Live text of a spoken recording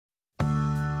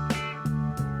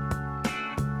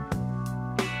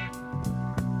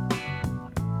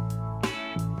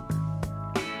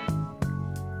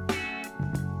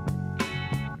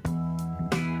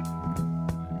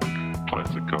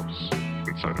cups,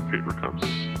 inside of paper cups,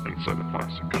 and inside of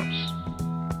plastic cups.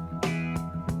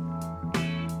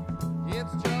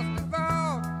 It's just a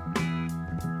thought,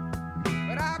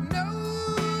 but I've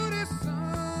noticed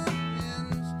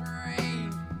something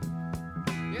strange.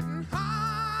 Getting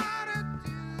harder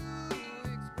to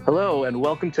explain. Hello, and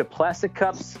welcome to Plastic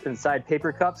Cups Inside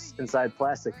Paper Cups Inside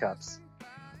Plastic Cups.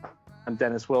 I'm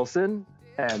Dennis Wilson,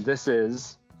 and this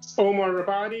is... Omar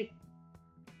Rabadi.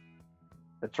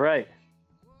 That's right.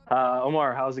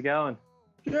 Omar, how's it going?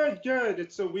 Good.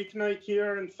 It's a weeknight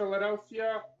here in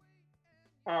Philadelphia.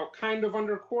 Kind of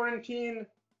under quarantine.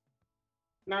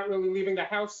 Not really leaving the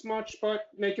house much, but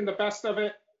making the best of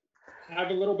it. I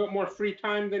have a little bit more free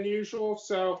time than usual.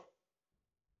 So,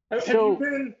 have you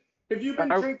been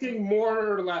drinking more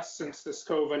or less since this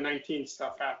COVID-19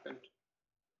 stuff happened?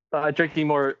 Drinking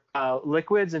more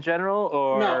liquids in general,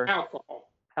 or No,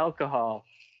 alcohol. Alcohol.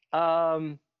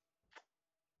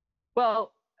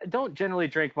 Well, I don't generally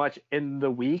drink much in the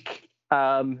week,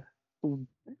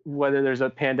 whether there's a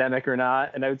pandemic or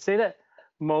not. And I would say that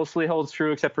mostly holds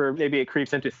true, except for maybe it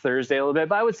creeps into Thursday a little bit.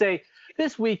 But I would say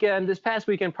this past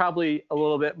weekend, probably a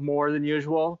little bit more than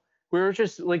usual. We were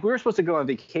supposed to go on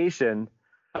vacation.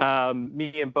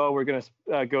 Me and Bo were going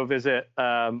to go visit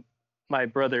my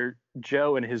brother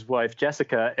Joe and his wife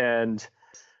Jessica and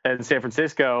San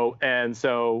Francisco. And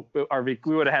so we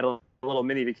would have had a little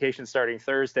mini vacation starting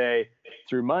Thursday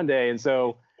through Monday. And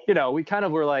so, we kind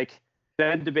of were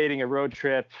then debating a road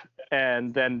trip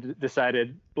and then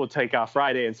decided we'll take off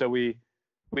Friday. And so we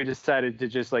decided to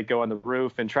just go on the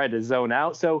roof and try to zone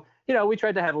out. So, we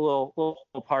tried to have a little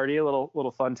party, a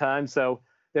little fun time. So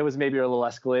it was maybe a little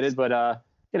escalated, but,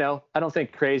 I don't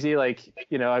think crazy.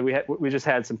 We just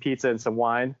had some pizza and some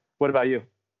wine. What about you?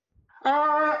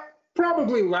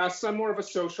 Probably less. I'm more of a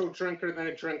social drinker than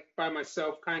a drink by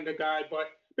myself kind of guy, but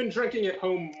been drinking at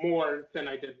home more than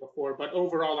I did before. But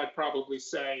overall, I'd probably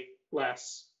say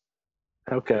less.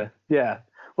 Okay. Yeah.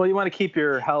 Well, you want to keep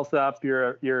your health up,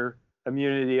 your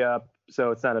immunity up,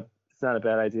 so it's not a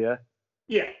bad idea.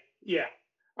 Yeah.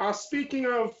 Speaking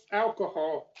of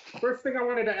alcohol, first thing I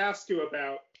wanted to ask you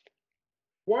about,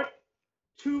 which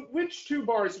two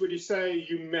bars would you say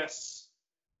you miss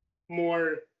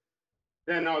more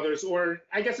than others? Or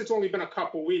I guess it's only been a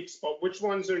couple weeks, but which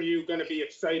ones are you going to be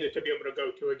excited to be able to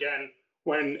go to again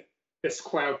when this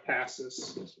cloud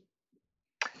passes?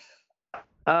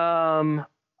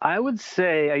 I would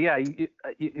say,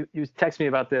 you text me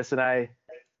about this, and I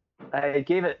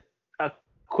gave it a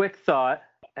quick thought,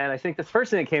 and I think the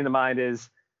first thing that came to mind is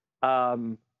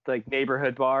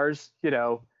neighborhood bars,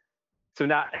 so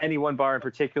not any one bar in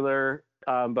particular,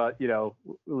 but I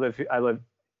live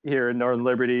here in Northern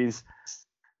Liberties,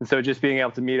 and so just being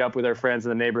able to meet up with our friends in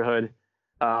the neighborhood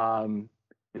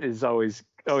is always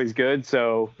good.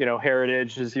 So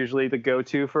Heritage is usually the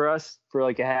go-to for us for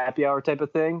a happy hour type of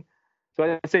thing.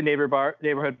 So I'd say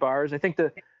neighborhood bars. I think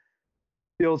the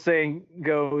old saying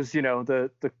goes,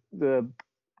 the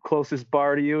closest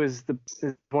bar to you is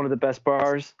one of the best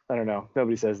bars. I don't know,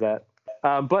 nobody says that.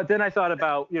 But then I thought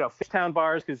about, Fishtown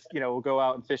bars, because, we'll go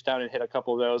out in Fishtown and hit a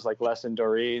couple of those, like Les and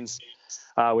Doreen's,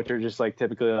 which are just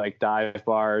typically dive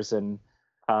bars. And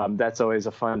that's always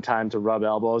a fun time to rub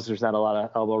elbows. There's not a lot of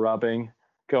elbow rubbing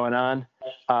going on.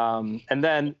 And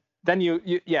then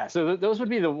so those would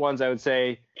be the ones I would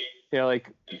say,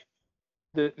 they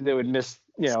would miss,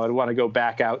 I'd want to go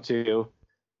back out to.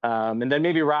 And then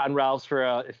maybe Rotten Ralph's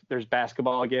for if there's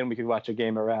basketball again, we could watch a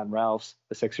game of Rotten Ralph's,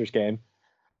 the Sixers game.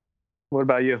 What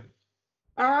about you?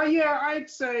 I'd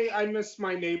say I miss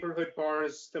my neighborhood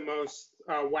bars the most.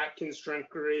 Watkins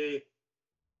Drinkery,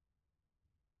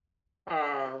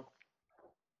 Hub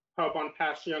on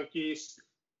Passyunk East.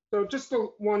 So just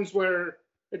the ones where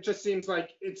it just seems like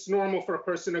it's normal for a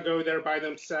person to go there by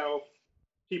themselves.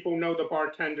 People know the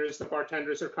bartenders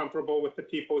are comfortable with the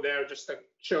people there, just a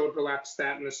chilled, relaxed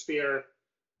atmosphere.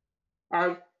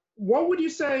 What would you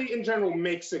say in general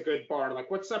makes a good bar?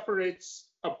 What separates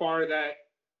a bar that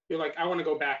you're I want to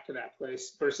go back to that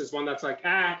place versus one that's it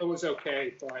was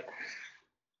okay, but...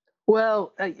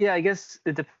 Well, I guess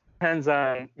it depends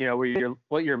on,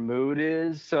 what your mood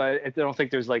is. So I don't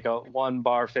think there's a one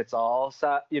bar fits all,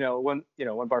 one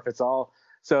bar fits all.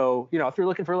 So, if you're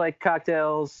looking for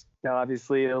cocktails,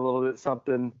 obviously a little bit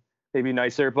something maybe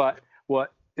nicer, but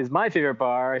what is my favorite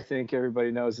bar, I think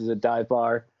everybody knows, is a dive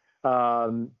bar.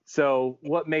 So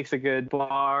what makes a good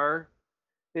bar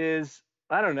is,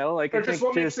 I don't know,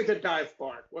 what makes a good dive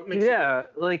bar? What makes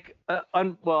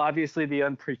obviously the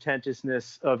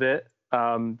unpretentiousness of it.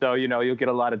 Though you'll get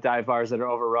a lot of dive bars that are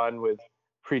overrun with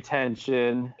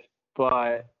pretension,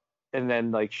 and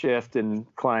then shift and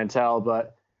clientele.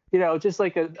 But just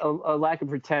like a lack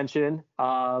of retention.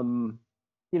 I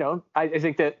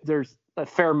think that there's a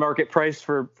fair market price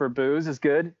for booze is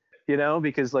good,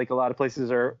 because like a lot of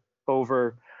places are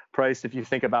overpriced if you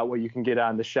think about what you can get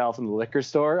on the shelf in the liquor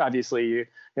store. Obviously, you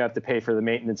have to pay for the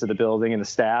maintenance of the building and the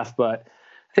staff, but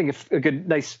I think a good,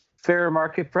 nice, fair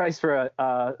market price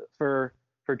for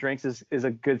drinks is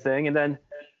a good thing. And then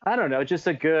I don't know, just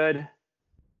a good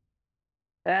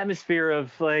atmosphere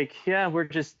of like, yeah, we're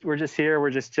just here, we're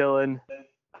just chilling.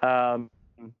 And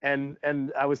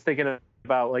I was thinking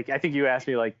about, like, I think you asked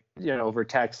me, like, over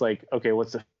text, like, okay,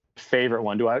 what's the favorite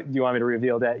one? Do you want me to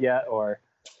reveal that yet, or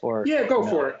Yeah, go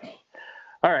for it.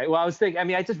 All right. Well, I was thinking, I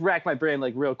mean, I just racked my brain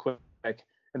like real quick,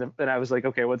 and I was like,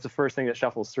 okay, what's the first thing that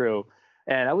shuffles through?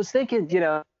 And I was thinking,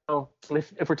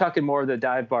 if we're talking more of the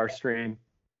dive bar stream,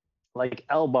 like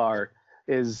El Bar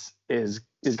is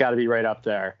got to be right up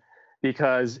there,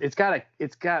 because it's got a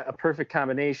perfect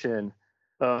combination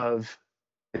of,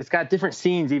 it's got different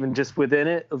scenes even just within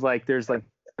it, of like, there's like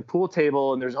a pool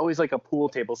table, and there's always like a pool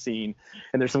table scene,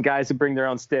 and there's some guys who bring their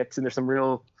own sticks, and there's some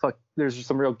real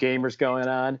gamers going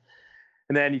on.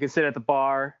 And then you can sit at the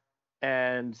bar,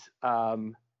 and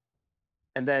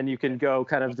then you can go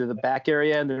kind of to the back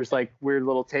area, and there's like weird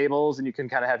little tables, and you can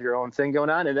kind of have your own thing going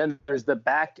on. And then there's the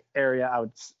back area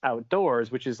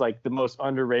outdoors, which is like the most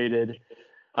underrated,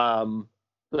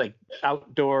 like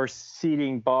outdoor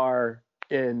seating bar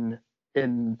in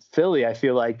Philly, I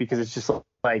feel like, because it's just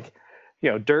like,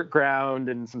 dirt ground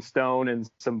and some stone and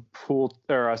some pool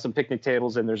or some picnic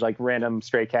tables, and there's like random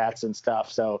stray cats and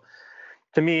stuff. So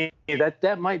to me,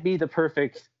 that might be the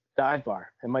perfect dive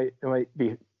bar. It might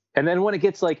be. And then when it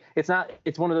gets like,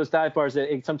 it's one of those dive bars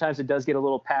that sometimes it does get a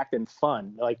little packed and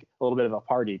fun, like a little bit of a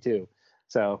party too.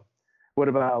 So what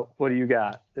do you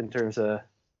got in terms of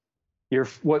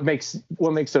what makes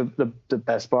the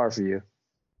best bar for you?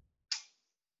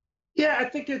 Yeah, I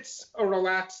think it's a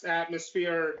relaxed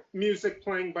atmosphere, music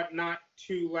playing, but not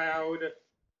too loud.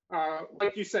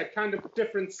 Like you said, kind of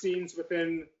different scenes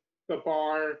within the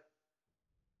bar.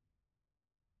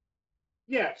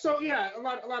 Yeah, so yeah, a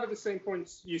lot of the same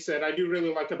points you said. I do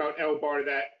really like about El Bar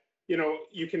that,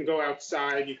 you can go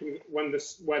outside, when the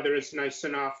weather is nice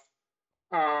enough.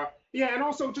 Yeah, and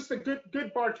also just a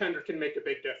good bartender can make a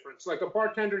big difference. Like a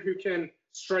bartender who can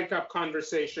strike up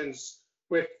conversations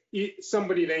with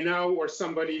somebody they know or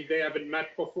somebody they haven't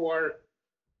met before,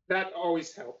 that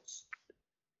always helps.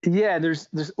 Yeah,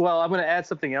 well, I'm going to add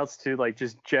something else too, like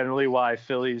just generally why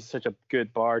Philly is such a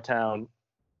good bar town,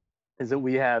 is that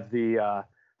we have the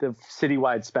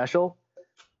citywide special.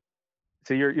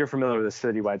 So you're familiar with the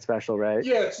citywide special, right?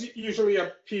 Yeah, it's usually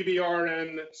a PBR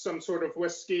and some sort of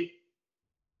whiskey.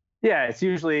 Yeah, it's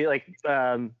usually like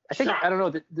I think Shot. I don't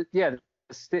know.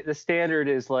 The standard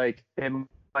is like, it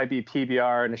might be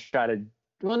PBR and a shot of,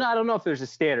 well, no, I don't know if there's a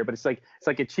standard, but it's like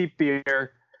a cheap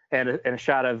beer and a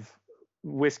shot of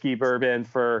whiskey bourbon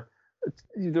for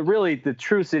the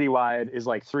true citywide is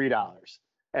like $3.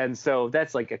 And so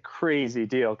that's like a crazy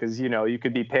deal, because you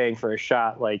could be paying for a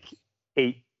shot like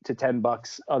 $8 to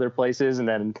 $10 other places, and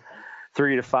then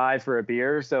 $3 to $5 for a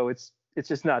beer. So it's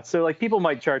just nuts. So like people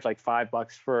might charge like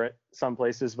 $5 for it some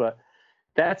places, but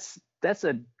that's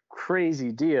a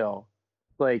crazy deal,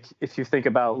 like if you think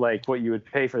about like what you would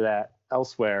pay for that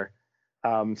elsewhere.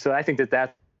 So I think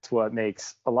that's what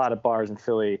makes a lot of bars in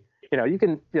Philly,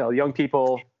 young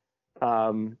people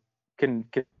can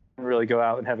really go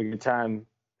out and have a good time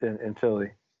in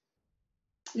Philly.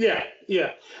 Yeah.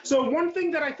 So one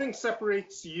thing that I think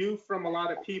separates you from a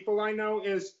lot of people I know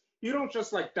is you don't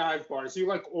just like dive bars. You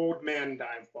like old man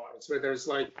dive bars where there's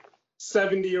like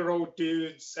 70-year-old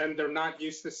dudes and they're not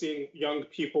used to seeing young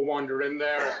people wander in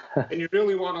there. And you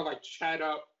really want to like chat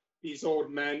up these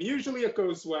old men. Usually it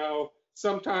goes well,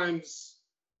 sometimes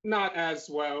not as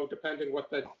well, depending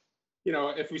what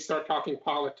if we start talking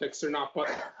politics or not.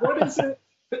 But what is it?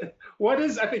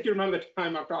 I think you remember the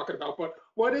time I'm talking about, but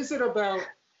what is it about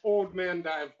old man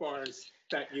dive bars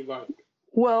that you like?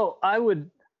 Well, I would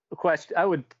push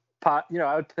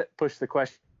the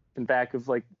question back of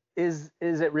like, is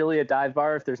it really a dive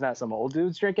bar if there's not some old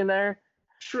dudes drinking there?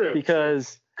 True.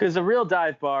 Because a real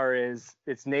dive bar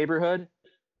it's neighborhood,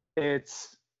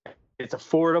 it's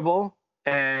affordable,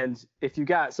 and if you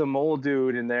got some old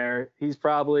dude in there, he's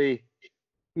probably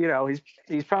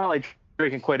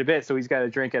drinking quite a bit, so he's got to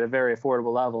drink at a very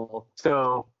affordable level.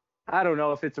 So I don't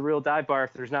know if it's a real dive bar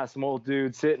if there's not some old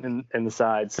dude sitting in the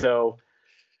side. So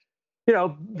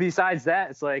besides that,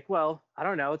 it's like, well, I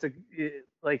don't know.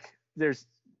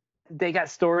 They got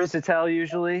stories to tell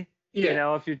usually.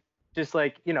 Yeah. If you just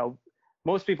like,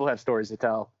 most people have stories to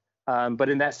tell. But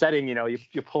in that setting,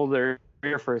 you pull their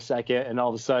career for a second, and all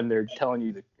of a sudden they're telling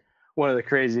you one of the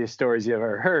craziest stories you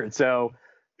ever heard. So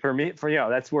for me,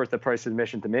 that's worth the price of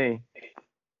admission to me.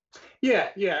 Yeah,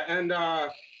 and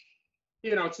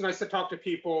it's nice to talk to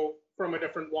people from a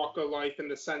different walk of life, in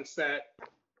the sense that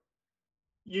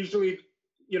usually,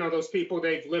 those people,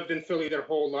 they've lived in Philly their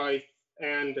whole life,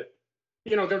 and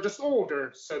they're just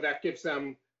older, so that gives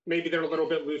them, maybe they're a little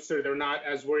bit looser. They're not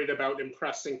as worried about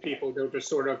impressing people. They'll just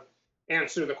sort of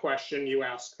answer the question you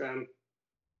ask them.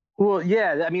 Well,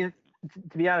 yeah, I mean,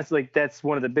 to be honest, like, that's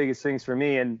one of the biggest things for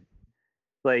me. And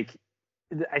like,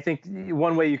 I think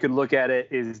one way you could look at it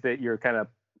is that you're kind of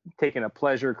taking a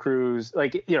pleasure cruise.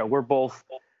 Like, we're both,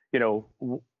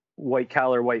 white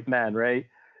collar white men, right?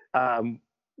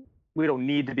 We don't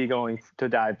need to be going to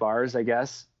dive bars, I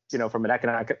guess, from an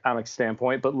economic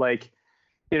standpoint. But like,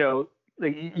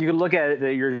 like, you can look at it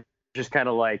that you're just kind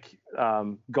of like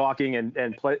gawking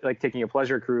and like taking a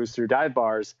pleasure cruise through dive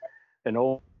bars and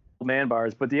old man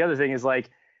bars. But the other thing is like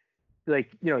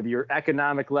your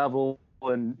economic level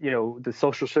and the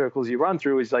social circles you run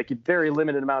through is like a very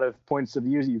limited amount of points of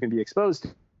view that you can be exposed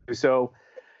to. So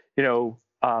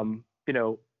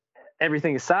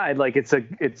everything aside, like, it's a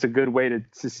good way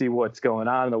to see what's going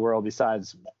on in the world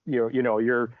besides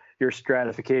your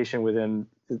stratification within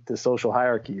the social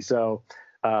hierarchy. So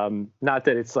not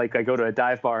that it's like I go to a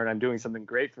dive bar and I'm doing something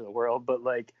great for the world, but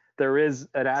like, there is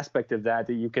an aspect of that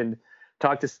you can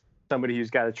talk to somebody who's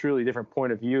got a truly different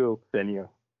point of view than you.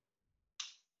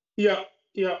 Yeah.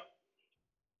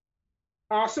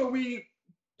 So we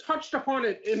touched upon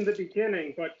it in the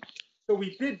beginning, but so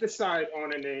we did decide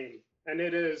on a name, and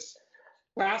it is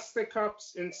Plastic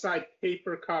Cups Inside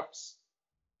Paper Cups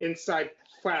Inside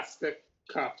Plastic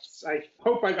Cups. I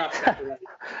hope I got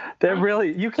that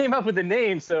right. You came up with the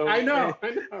name, so I know.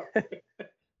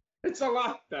 It's a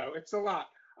lot, though. It's a lot.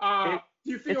 Do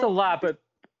you feel it's a lot,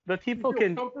 but people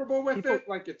can comfortable with it?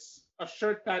 Like, it's a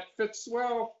shirt that fits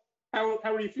well. How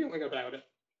are you feeling about it?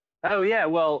 Oh yeah,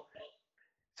 well,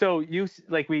 so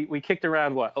we kicked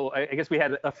around what? Oh, I guess we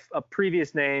had a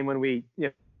previous name when we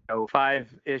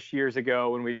 5-ish years ago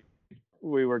when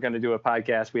we were going to do a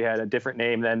podcast. We had a different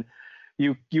name. Then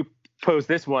you posed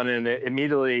this one, and it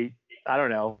immediately, I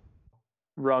don't know,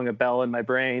 rung a bell in my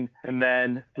brain. And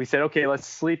then we said, okay, let's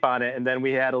sleep on it. And then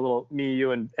we had me,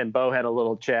 you, and Bo had a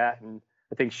little chat, and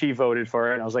I think she voted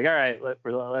for it. And I was like, all right,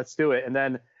 let's do it. And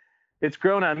then it's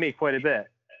grown on me quite a bit.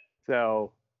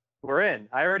 So we're in.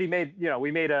 I already made,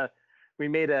 we made a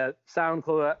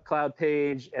SoundCloud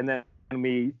page, and then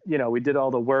we did all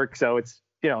the work. So it's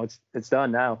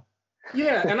done now.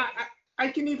 Yeah. And I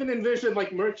can even envision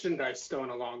like merchandise going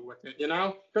along with it,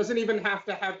 doesn't even have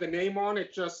to have the name on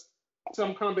it, just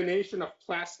some combination of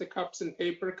plastic cups and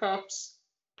paper cups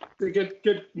to get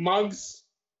good mugs.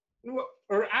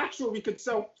 Or actually, we could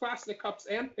sell plastic cups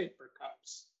and paper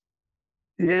cups.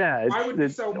 Yeah. Why would we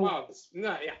sell mugs?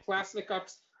 No, yeah, plastic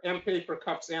cups and paper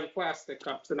cups and plastic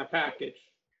cups in a package.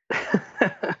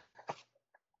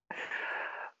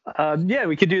 Yeah,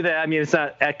 we could do that. I mean, it's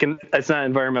not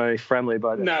environmentally friendly,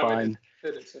 but it's fine.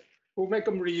 It is. We'll make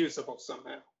them reusable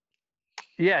somehow.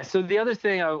 Yeah. So the other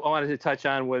thing I wanted to touch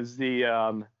on was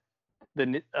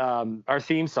our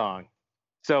theme song.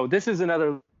 So this is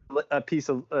another piece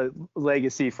of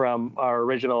legacy from our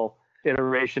original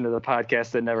iteration of the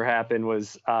podcast that never happened.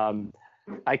 Was I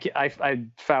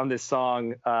found this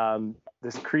song,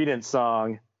 this Creedence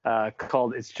song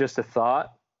called "It's Just a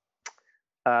Thought."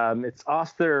 It's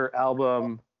off their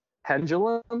album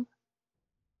Pendulum,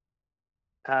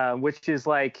 which is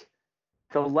like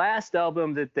the last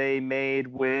album that they made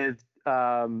with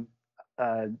John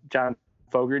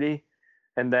Fogerty,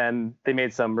 and then they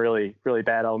made some really, really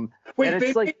bad album.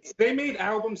 Wait, they made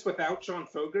albums without John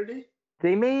Fogerty?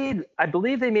 I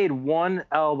believe they made one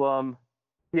album.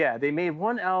 Yeah, they made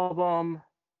one album.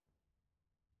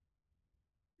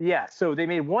 Yeah, so they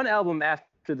made one album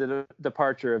after the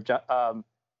departure of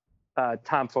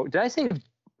Tom Fogerty. Did I say?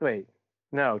 Wait,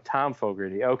 no, Tom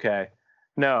Fogerty. Okay,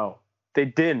 no, they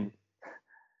didn't.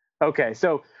 Okay,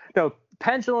 so no,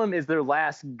 Pendulum is their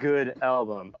last good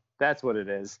album. That's what it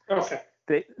is. Okay.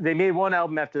 They made one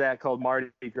album after that called Mardi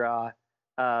Gras,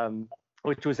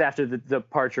 which was after the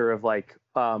departure of like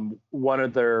John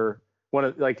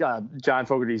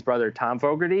Fogerty's brother Tom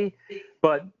Fogerty.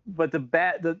 But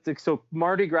so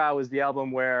Mardi Gras was the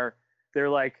album where they're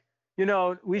like,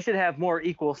 we should have more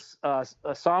equal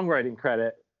songwriting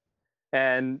credit.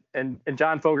 And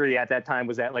John Fogerty at that time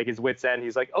was at like his wit's end.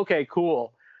 He's like, okay,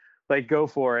 cool, like go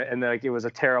for it. And like it was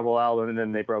a terrible album, and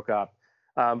then they broke up.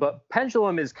 But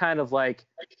Pendulum is kind of like,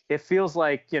 it feels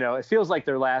like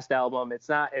their last album. It's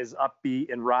not as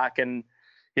upbeat and rockin',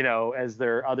 as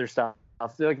their other stuff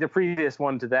Like the previous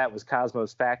one to that was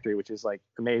Cosmos Factory, which is like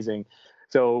amazing.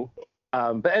 So,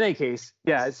 but in any case,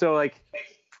 yeah. So like,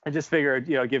 I just figured,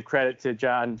 give credit to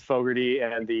John Fogerty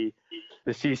and the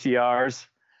CCRs.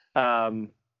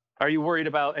 Are you worried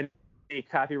about any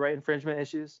copyright infringement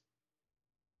issues?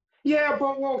 Yeah,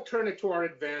 but we'll turn it to our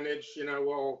advantage.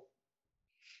 We'll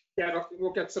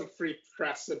get some free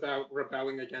press about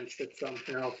rebelling against it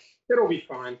somehow. It'll be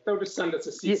fine. They'll just send us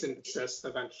a cease and desist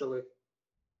eventually.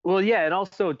 Well, yeah, and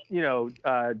also,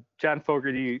 John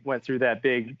Fogerty went through that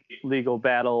big legal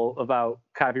battle about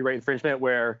copyright infringement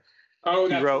where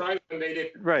that's right. When they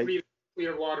did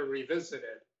Clearwater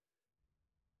Revisited.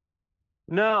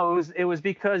 No, it was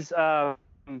because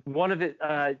one of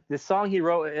the song he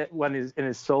wrote when in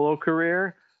his solo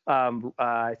career,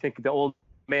 I think The Old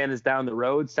Man Is Down the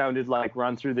Road sounded like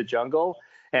Run Through the Jungle,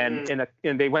 and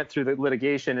they went through the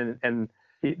litigation, and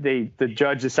the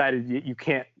judge decided you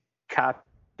can't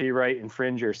copyright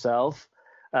infringe yourself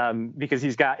because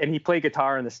he played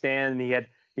guitar in the stand, and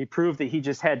he proved that he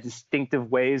just had distinctive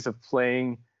ways of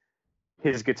playing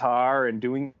his guitar and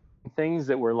doing things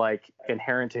that were like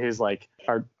inherent to his like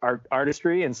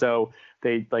artistry, and so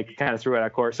they like kind of threw it out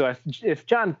of court. So if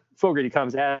John Fogerty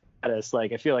comes at us,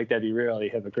 like I feel like that'd be really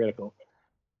hypocritical.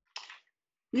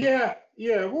 Yeah,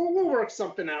 we'll work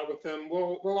something out with him.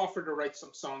 We'll offer to write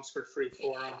some songs for free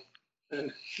for him,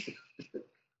 and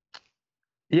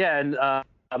yeah,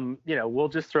 and we'll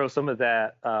just throw some of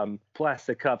that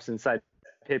plastic cups inside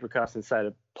paper cups inside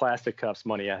of plastic cups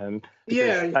money at him.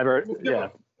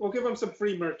 We'll give him some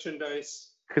free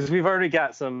merchandise. Because we've already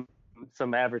got some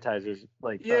advertisers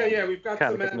like we've got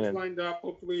some ads lined up.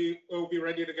 Hopefully we'll be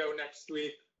ready to go next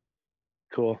week.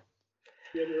 Cool.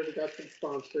 Yeah, we already got some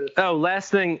sponsors. Oh,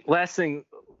 last thing.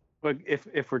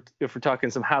 If we're talking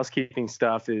some housekeeping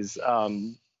stuff is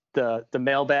the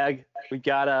mailbag. We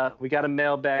got a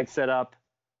mailbag set up.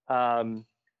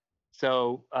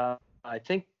 So I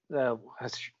think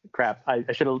crap.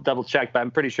 I should have double checked, but I'm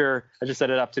pretty sure I just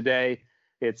set it up today.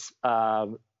 It's I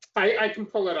can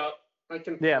pull it up.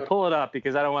 Pull it up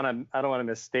because I don't want to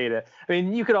misstate it. I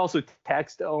mean, you could also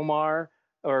text Omar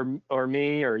or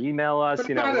me or email us.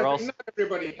 But not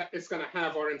everybody is going to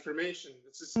have our information.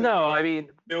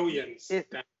 Millions.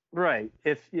 Right.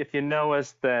 If you know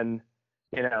us, then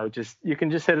you can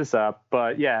just hit us up.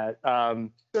 But yeah.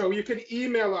 So you can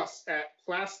email us at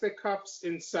plastic cups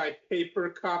inside paper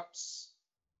cups.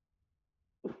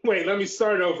 Wait, let me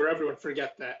start over. Everyone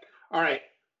forget that. All right.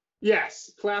 Yes,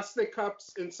 plastic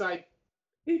cups inside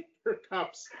paper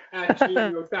cups at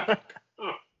gmail.com.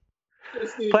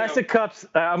 Plastic cups,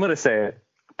 I'm going to say it.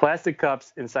 Plastic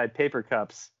cups inside paper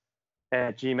cups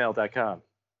at gmail.com.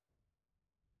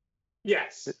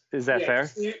 Yes. Is that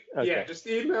fair? Okay. Yeah, just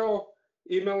email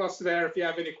us there if you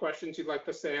have any questions you'd like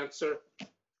us to answer.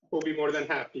 We'll be more than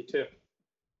happy to.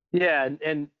 Yeah,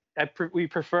 and we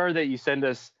prefer that you send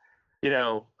us,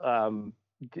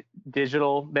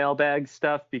 digital mailbag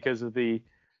stuff because of the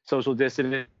social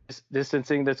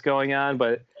distancing that's going on.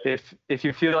 But if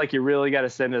you feel like you really got to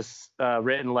send us a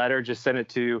written letter, just send it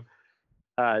to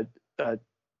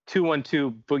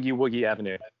 212 Boogie Woogie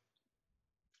Avenue.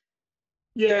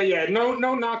 Yeah. No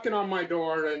knocking on my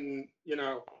door and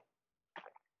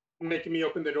making me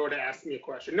open the door to ask me a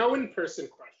question. No in-person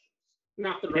questions.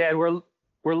 Not the right. Yeah,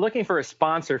 we're looking for a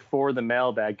sponsor for the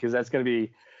mailbag because that's going to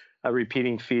be a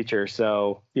repeating feature.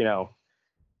 So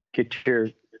get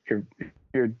your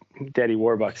Daddy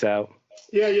Warbucks out.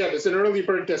 Yeah. There's an early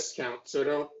bird discount,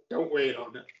 so don't wait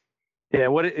on it. Yeah.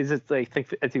 What is it? I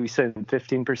think we said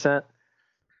 15%.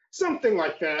 Something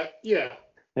like that. Yeah.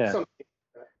 Something like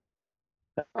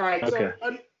that. All right. Okay.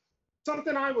 So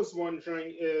something I was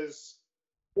wondering is,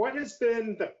 what has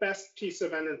been the best piece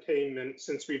of entertainment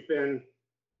since we've been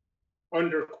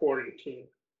under quarantine?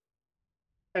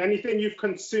 Anything you've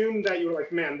consumed that you're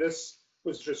like, man, this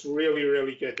was just really,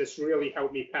 really good. This really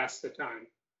helped me pass the time.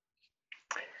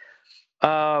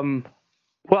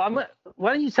 Well,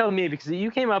 why don't you tell me, because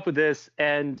you came up with this,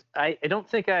 and I don't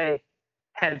think I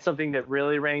had something that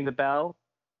really rang the bell.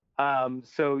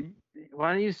 So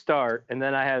why don't you start, and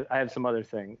then I have some other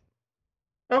things.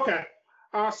 Okay.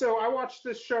 So I watched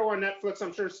this show on Netflix.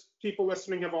 I'm sure people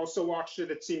listening have also watched it.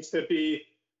 It seems to be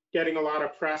getting a lot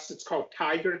of press. It's called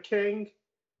Tiger King.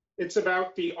 It's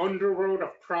about the underworld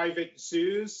of private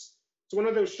zoos. It's one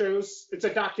of those shows, it's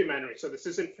a documentary, so this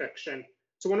isn't fiction.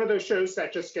 It's one of those shows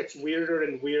that just gets weirder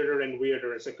and weirder and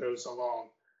weirder as it goes along.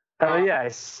 Oh, yeah, I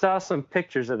saw some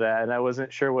pictures of that, and I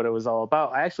wasn't sure what it was all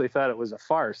about. I actually thought it was a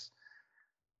farce.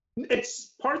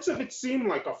 Parts of it seem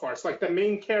like a farce. Like the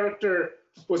main character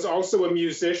was also a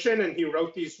musician, and he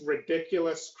wrote these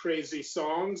ridiculous, crazy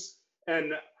songs.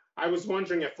 And I was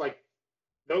wondering if like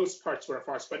those parts were a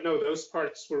farce, but no, those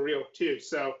parts were real too.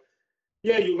 So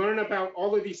yeah, you learn about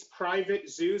all of these private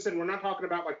zoos, and we're not talking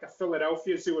about like the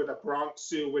Philadelphia Zoo or the Bronx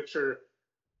Zoo, which are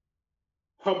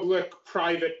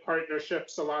public-private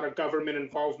partnerships, a lot of government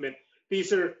involvement.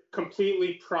 These are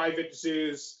completely private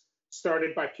zoos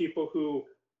started by people who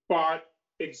bought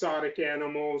exotic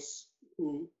animals,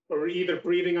 who are either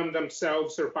breeding them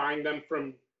themselves or buying them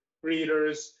from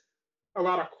breeders. A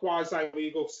lot of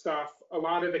quasi-legal stuff. A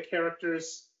lot of the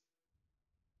characters,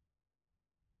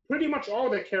 pretty much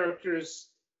all the characters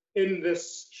in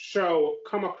this show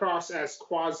come across as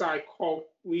quasi-cult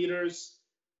leaders.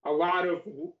 A lot of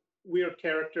weird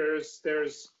characters.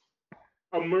 There's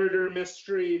a murder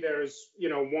mystery. There's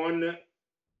one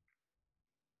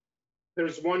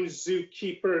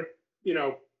zookeeper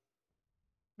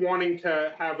wanting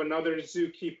to have another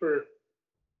zookeeper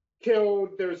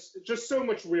killed. There's just so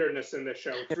much weirdness in this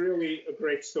show. It's really a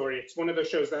great story. It's one of those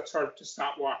shows that's hard to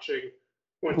stop watching.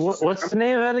 What's the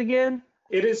name of it again?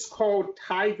 It is called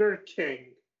Tiger King.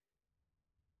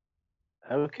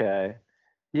 Okay.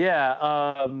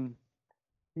 Yeah.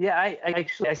 Yeah, I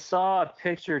actually saw a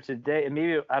picture today, and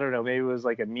maybe I don't know, maybe it was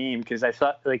like a meme because I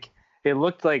thought like it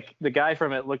looked like the guy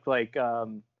from it looked like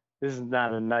this is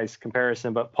not a nice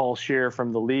comparison, but Paul Scheer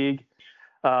from The League.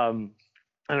 I don't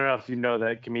know if you know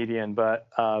that comedian, but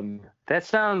it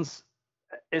sounds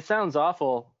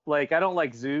awful. Like I don't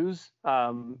like zoos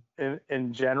in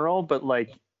general, but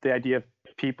like the idea of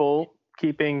people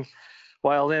keeping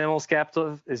wild animals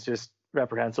captive is just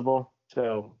reprehensible.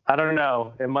 So I don't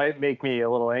know. It might make me a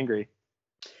little angry.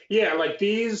 Yeah, like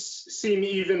these seem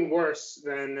even worse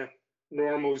than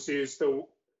normal zoos. The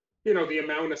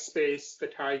amount of space the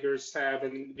tigers have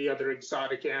and the other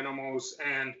exotic animals,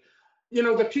 and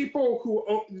the people who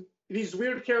own these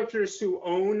weird characters who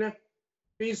own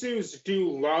these zoos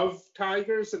do love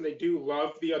tigers and they do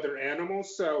love the other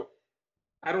animals. So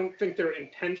I don't think they're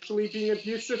intentionally being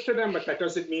abusive to them, but that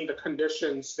doesn't mean the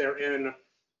conditions they're in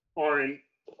aren't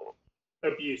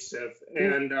abusive.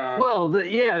 And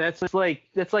that's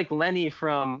like Lenny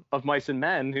from Of Mice and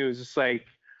Men, who's just like,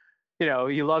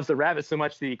 he loves the rabbits so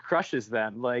much that he crushes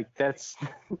them. Like that's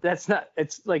not.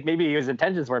 It's like maybe his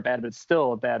intentions weren't bad, but it's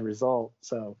still a bad result.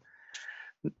 So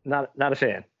not a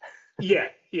fan. Yeah,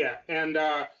 and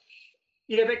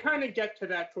they kind of get to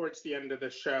that towards the end of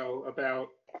the show about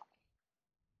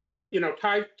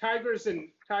tigers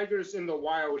in the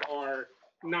wild are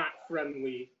not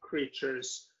friendly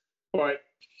creatures. But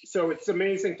so it's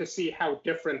amazing to see how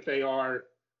different they are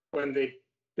when they've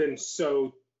been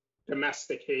so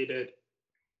domesticated.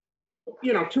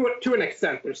 To an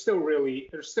extent, they're still really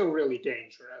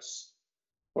dangerous,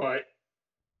 but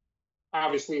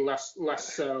obviously less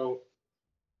so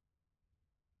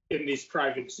in these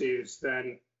private zoos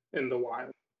than in the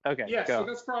wild. Okay. Yeah, go. so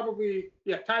that's probably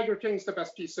Tiger King's the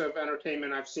best piece of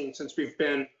entertainment I've seen since we've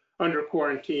been under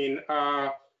quarantine.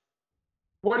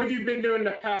 What have you been doing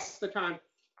to pass the time?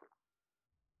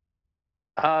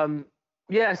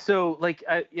 So like,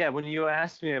 when you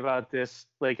asked me about this,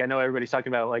 like, I know everybody's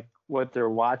talking about like what they're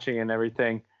watching and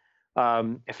everything.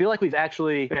 I feel like we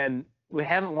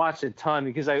haven't watched a ton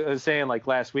because I was saying like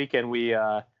last weekend we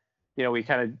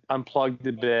kind of unplugged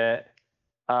a bit.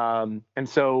 And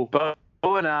so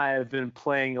Bo and I have been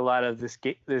playing a lot of this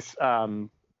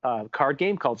card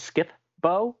game called Skip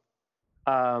Bo.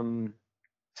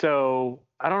 So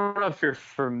I don't know if you're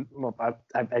from. Well,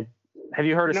 have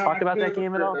you heard us talk about that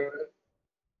game at all?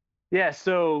 Yeah.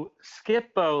 So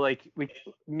Skip Bo, like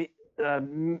me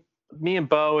and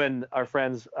Bo and our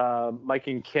friends Mike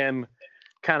and Kim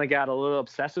kind of got a little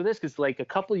obsessed with this because like a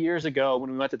couple of years ago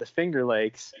when we went to the Finger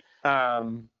Lakes,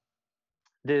 the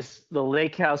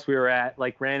lake house we were at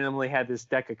like randomly had this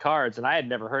deck of cards and I had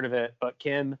never heard of it, but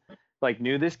Kim like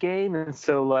knew this game, and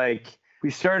so like we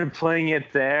started playing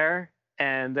it there.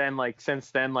 And then, like,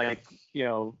 since then, like,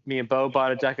 me and Bo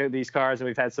bought a deck of these cards, and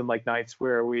we've had some, like, nights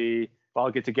where we all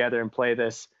get together and play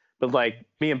this. But, like,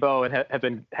 me and Bo have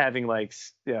been having, like,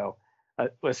 a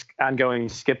ongoing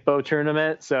Skip Bo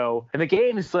tournament. So, and the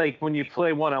game is, like, when you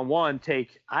play one-on-one, I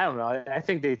don't know, I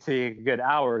think they take a good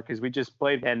hour because we just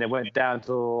played and it went down to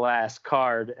the last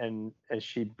card, and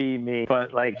she beat me.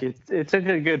 But, like, it took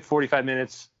a good 45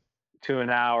 minutes to an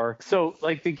hour. So,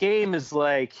 like, the game is,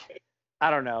 like,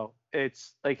 I don't know.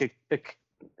 It's like I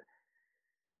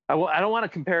don't want to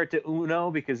compare it to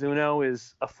Uno because Uno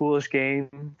is a foolish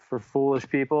game for foolish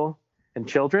people and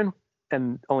children,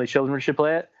 and only children should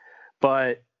play it.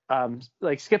 But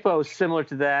like Skip-Bo is similar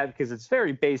to that because it's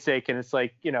very basic and it's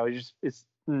like it's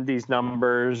these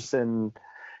numbers and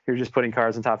you're just putting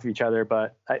cards on top of each other.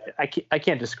 But I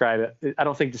can't describe it. I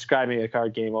don't think describing a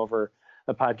card game over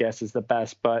a podcast is the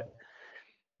best, but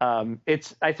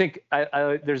I think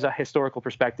there's a historical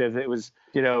perspective. It was,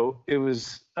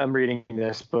 I'm reading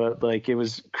this, but like it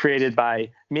was created by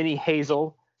Minnie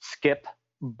Hazel Skip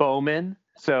Bowman.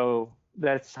 So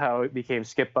that's how it became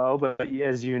Skip Bo. But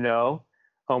as you know,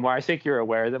 Omar, I think you're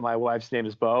aware that my wife's name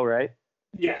is Bo, right?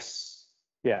 Yes.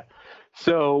 Yeah.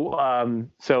 So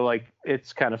like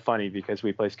it's kind of funny because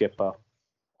we play Skip Bo.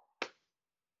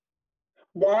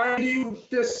 Why do you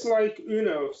dislike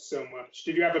Uno so much?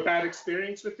 Did you have a bad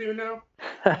experience with Uno?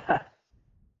 I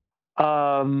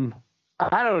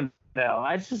don't know.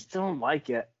 I just don't like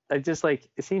it. I just like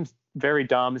it seems very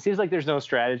dumb. It seems like there's no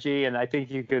strategy, and I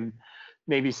think you could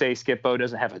maybe say Skip Bo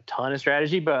doesn't have a ton of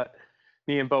strategy, but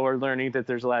me and Bo are learning that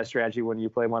there's a lot of strategy when you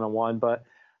play one-on-one. But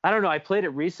I don't know. I played it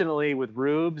recently with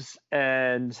Rubes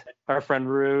and our friend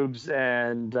Rubes,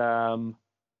 and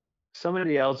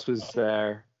somebody else was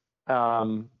there. I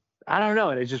don't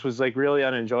know, and it just was like really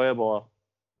unenjoyable.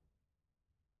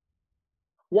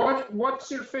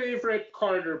 What's your favorite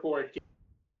card or board game?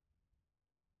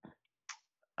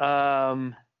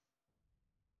 I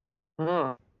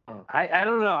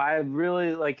don't know. I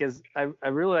really like I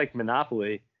really like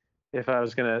Monopoly. If I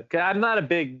was gonna, 'cause I'm not a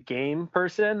big game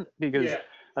person because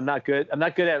I'm not good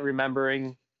at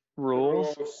remembering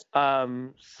rules.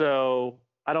 So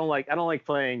I don't like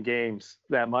playing games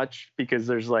that much because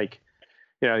there's like,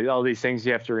 all these things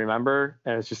you have to remember,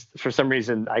 and it's just for some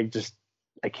reason I just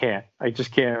can't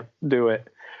do it.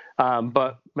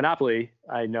 But Monopoly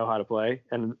I know how to play,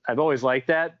 and I've always liked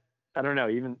that. I don't know,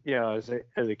 even as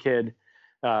a kid,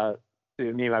 me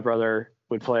and my brother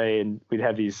would play, and we'd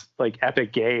have these like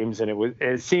epic games, and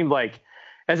it seemed like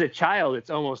as a child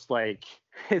it's almost like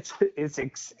it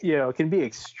can be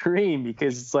extreme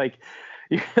because it's like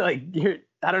you're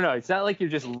I don't know, it's not like you're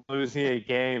just losing a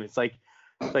game, it's like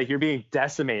you're being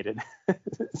decimated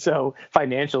so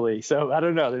financially. So I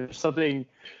don't know, there's something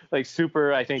like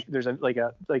super, I think there's a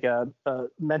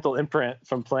mental imprint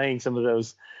from playing some of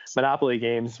those Monopoly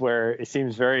games where it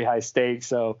seems very high stakes.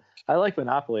 So I like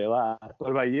Monopoly a lot.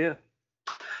 What about you?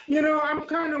 I'm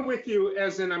kind of with you,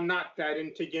 as in I'm not that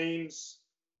into games.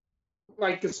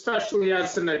 Like, especially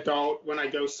as an adult, when I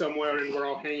go somewhere and we're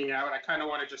all hanging out, I kind of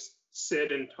want to just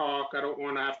sit and talk. I don't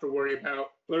want to have to worry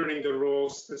about learning the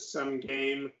rules to some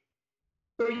game.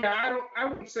 So yeah, I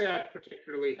wouldn't say I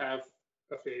particularly have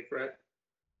a favorite.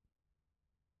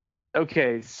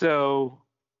 Okay, so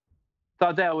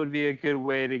thought that would be a good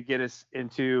way to get us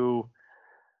into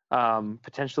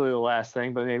potentially the last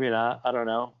thing, but maybe not. I don't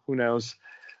know. Who knows?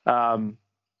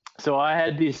 So I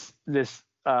had this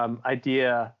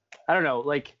idea. I don't know.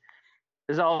 Like,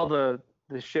 as all the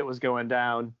shit was going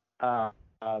down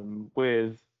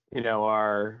with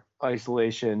our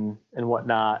isolation and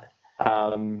whatnot. I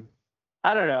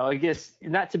don't know. I guess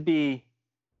not to be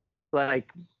like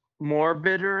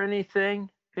morbid or anything.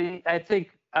 I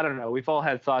think, I don't know, we've all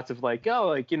had thoughts of like,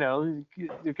 there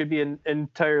could be an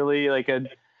entirely like a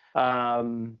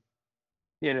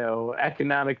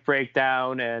economic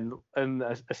breakdown and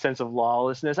a sense of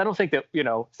lawlessness. I don't think that,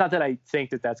 it's not that I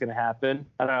think that that's going to happen.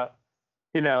 I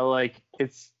don't, like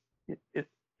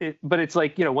but it's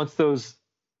like, once those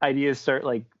ideas start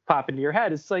like pop into your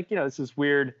head, it's like, it's this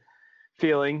weird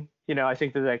feeling, I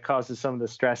think that causes some of the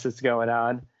stress that's going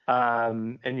on.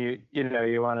 And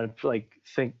you want to like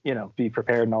think, be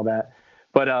prepared and all that.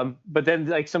 But then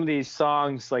like some of these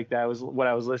songs like that was what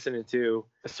I was listening to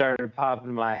started popping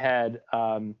in my head.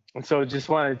 And so just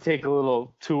wanted to take a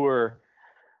little tour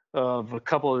of a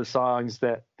couple of the songs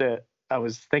that I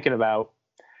was thinking about.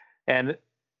 And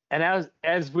as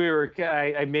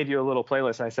I made you a little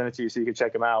playlist and I sent it to you so you could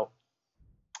check them out.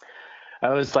 I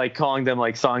was like calling them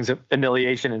like songs of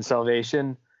annihilation and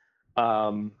salvation.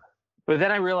 But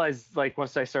then I realized, like,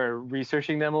 once I started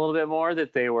researching them a little bit more,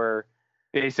 that they were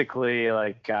basically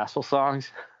like gospel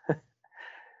songs.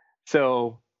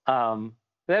 So that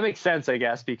makes sense, I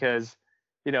guess, because,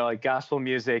 like gospel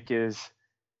music is,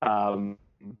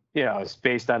 it's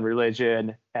based on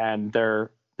religion, and their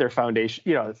foundation,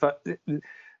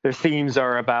 their themes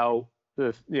are about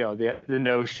the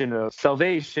notion of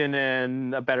salvation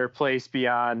and a better place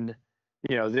beyond,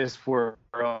 this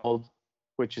world,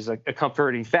 which is a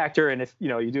comforting factor. And if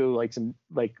you do like some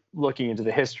like looking into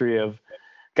the history of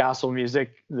gospel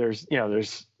music, there's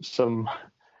some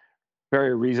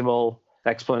very reasonable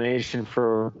explanation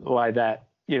for why that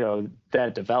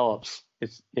that develops.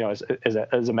 It's as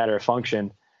a matter of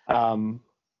function.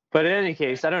 But in any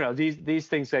case, I don't know, these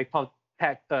things like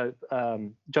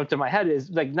jumped in my head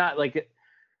is like not like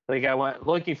like I went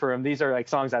looking for them. These are like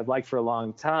songs I've liked for a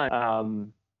long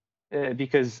time.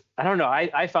 Because I don't know,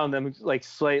 I found them like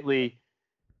slightly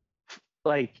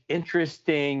like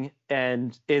interesting,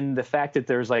 and in the fact that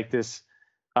there's like this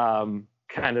kind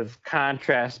of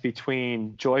contrast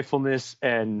between joyfulness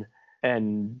and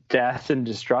death and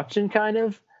destruction kind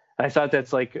of. I thought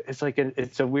that's like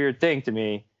it's a weird thing to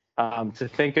me to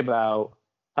think about.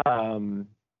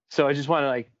 So I just want to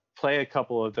like play a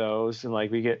couple of those, and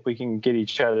like we can get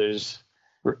each other's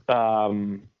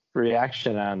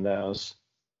reaction on those.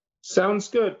 Sounds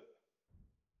good.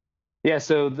 Yeah,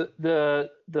 so the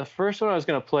first one I was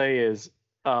going to play is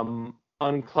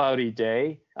Uncloudy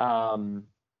Day. And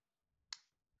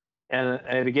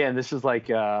again, this is like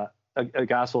a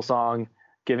gospel song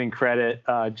giving credit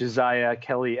Josiah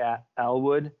Kelly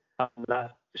Elwood. I'm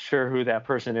not sure who that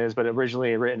person is, but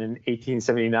originally written in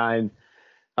 1879.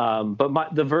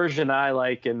 But the version I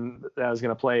like and that I was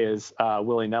going to play is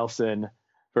Willie Nelson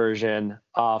version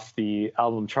off the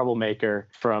album Troublemaker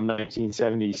from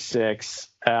 1976.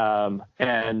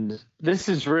 And this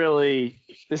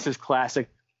is classic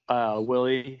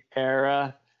Willie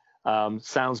era.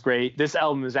 Sounds great. This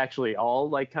album is actually all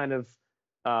like kind of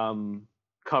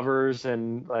covers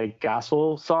and like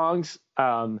gospel songs.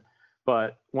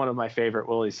 But one of my favorite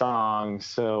Willie songs,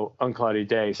 so Uncloudy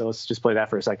Day. So let's just play that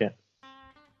for a second.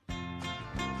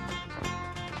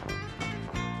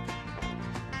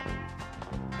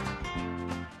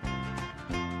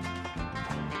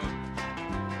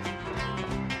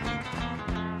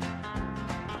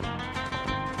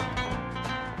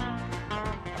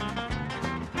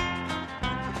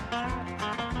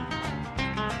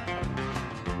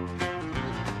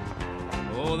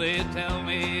 Oh, they tell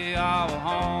me I'm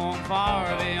home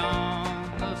far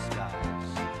beyond the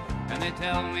skies, and they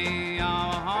tell me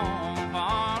I'm home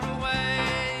far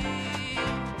away.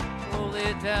 Oh,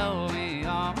 they tell me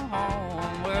I'm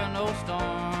home where no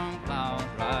storm clouds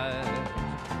rise.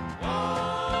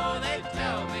 Oh, they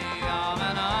tell me I'm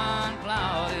an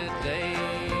unclouded day.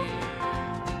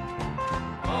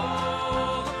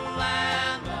 Oh, the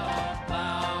land of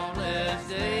cloudless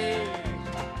days.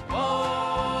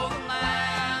 Oh, the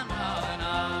land of an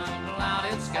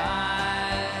unclouded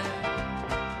sky.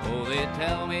 Oh, they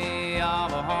tell me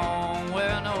I'm a home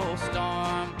where no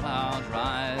storm clouds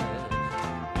rise.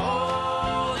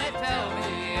 Oh, they tell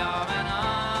me I'm an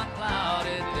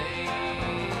unclouded day.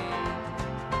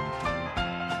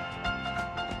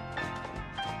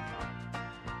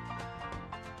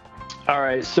 All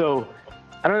right, so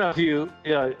I don't know if you,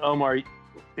 Omar,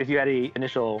 if you had any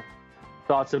initial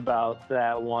thoughts about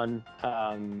that one.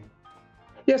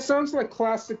 Yeah, sounds like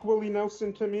classic Willie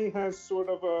Nelson to me. Has sort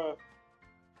of a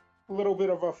little bit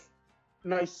of a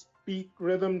nice beat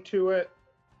rhythm to it.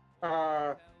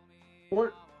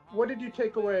 What did you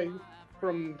take away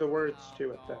from the words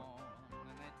to it then?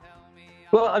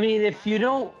 Well, I mean, if you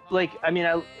don't like, I mean,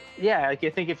 I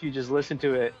think if you just listen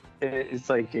to it, it's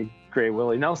like a great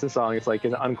Willie Nelson song. It's like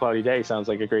an Uncloudy Day sounds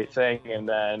like a great thing, and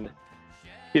then,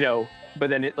 but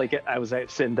then I was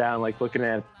sitting down like looking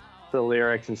at the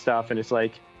lyrics and stuff, and it's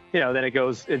like, then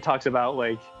it talks about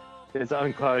like it's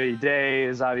Uncloudy Day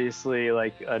is obviously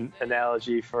like an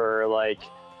analogy for like,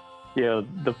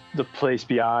 the place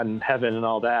beyond heaven and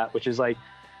all that, which is like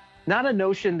not a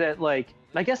notion that like,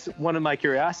 I guess one of my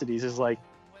curiosities is like,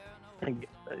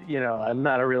 I'm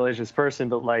not a religious person,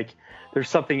 but like there's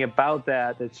something about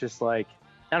that that's just like,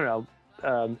 I don't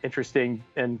know, interesting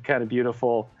and kind of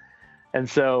beautiful. And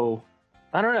so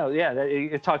I don't know. Yeah.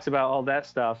 It talks about all that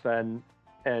stuff and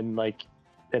like,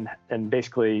 and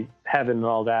basically heaven and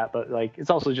all that, but like, it's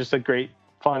also just a great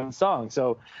fun song.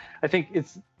 So I think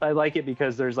I like it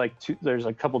because there's a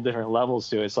couple different levels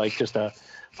to it. It's like just a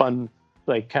fun,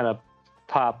 like kind of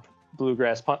pop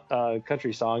bluegrass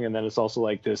country song. And then it's also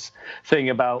like this thing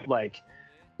about like,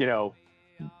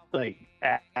 like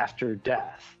after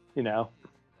death,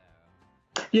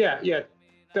 Yeah,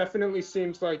 definitely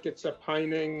seems like it's a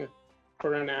pining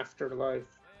for an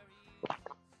afterlife.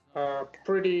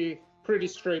 Pretty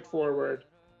straightforward.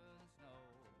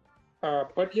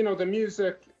 But the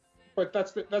music. But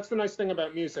that's the nice thing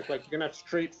about music. Like you can have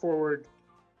straightforward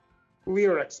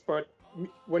lyrics, but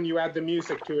when you add the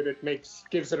music to it,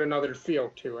 gives it another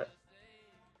feel to it.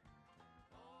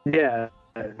 Yeah.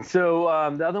 So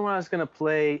the other one I was gonna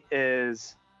play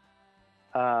is,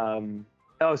 so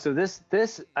this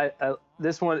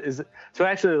one is, so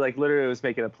actually like literally I was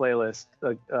making a playlist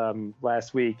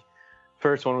last week.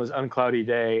 First one was Uncloudy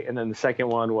Day, and then the second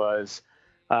one was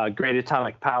Great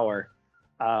Atomic Power,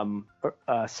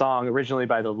 a song originally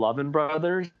by the Louvin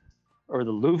Brothers, or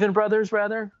the Louvin Brothers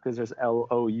rather, because there's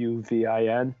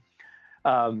Louvin.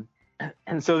 And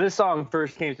And so this song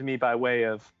first came to me by way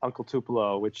of Uncle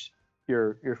Tupelo, which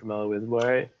you're familiar with,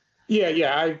 right?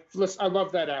 Yeah. I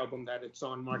love that album that it's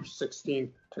on March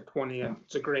 16th to 20th.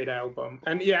 It's a great album.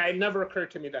 And yeah, it never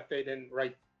occurred to me that they didn't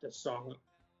write this song.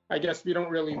 I guess we don't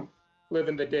really live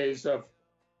in the days of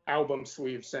album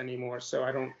sleeves anymore, so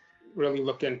I don't really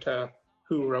look into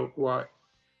who wrote what.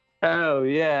 Oh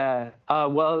yeah.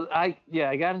 Well, I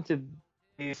got into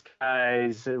these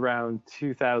guys around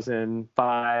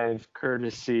 2005,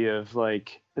 courtesy of it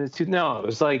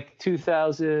was like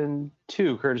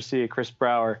 2002, courtesy of Chris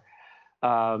Brower,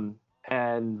 and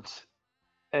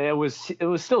it was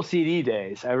still CD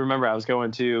days. I remember I was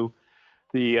going to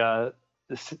the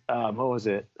what was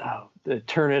it? Oh, the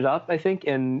Turn It Up, I think,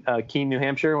 in Keene, New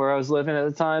Hampshire, where I was living at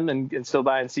the time, and still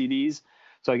buying CDs.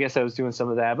 So I guess I was doing some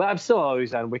of that, but I'm still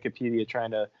always on Wikipedia trying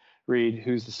to read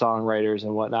who's the songwriters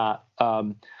and whatnot. But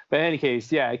in any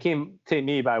case, yeah, it came to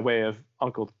me by way of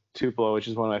Uncle Tupelo, which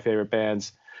is one of my favorite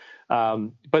bands.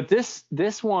 But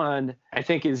this one, I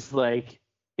think, is like,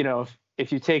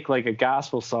 if you take like a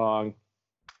gospel song,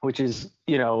 which is,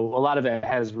 a lot of it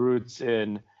has roots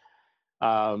in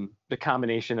the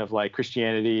combination of like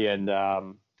Christianity and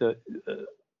the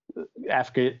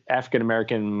African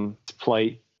American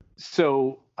plight.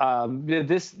 So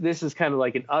this is kind of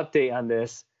like an update on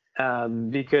this,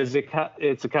 because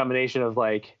it's a combination of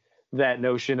like that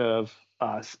notion of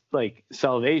like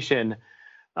salvation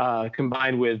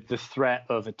combined with the threat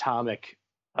of atomic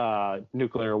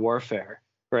nuclear warfare,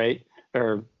 right?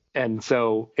 And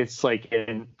so it's like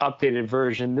an updated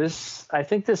version. I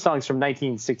think this song's from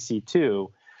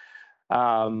 1962.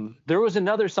 There was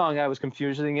another song I was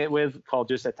confusing it with called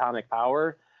just Atomic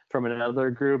Power from another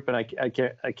group, and I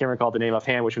can't recall the name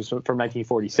offhand, which was from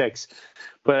 1946.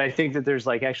 But I think that there's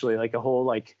like actually like a whole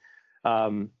like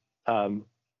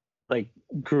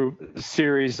group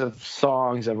series of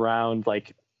songs around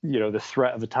like, the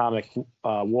threat of atomic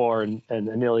war and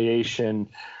annihilation,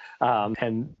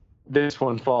 and this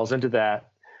one falls into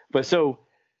that. But so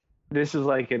this is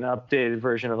like an updated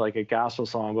version of like a gospel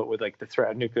song, but with like the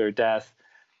threat of nuclear death.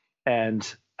 And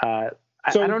I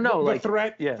don't know, the like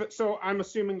threat. Yeah. So I'm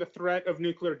assuming the threat of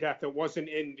nuclear death that wasn't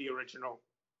in the original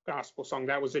gospel song.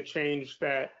 That was a change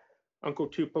that Uncle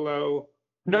Tupelo.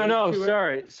 No,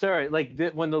 sorry. Like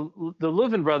when the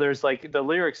Louvin brothers, like the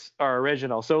lyrics are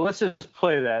original. So let's just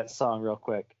play that song real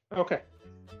quick. Okay.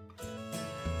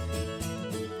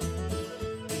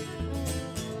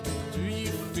 Do you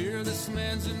fear this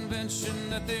man's invention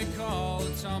that they call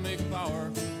atomic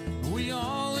power? Are we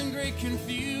all in great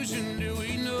confusion? Do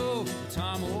we know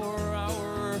time or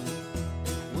hour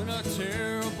when a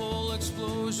terrible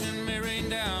explosion may rain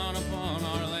down upon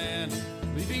our land,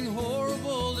 leaving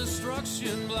horrible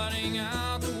destruction, blotting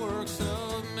out the works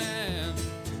of man?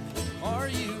 Are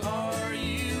you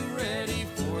ready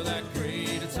for that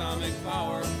great atomic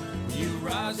power? Will you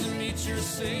rise and meet your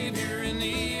Savior in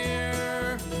the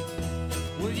air?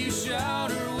 Will you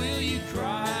shout or will you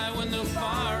cry when the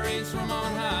fire rains from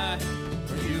on high?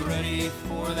 Are you ready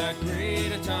for that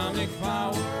great atomic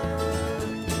power?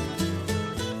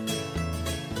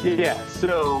 Yeah,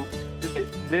 so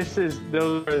those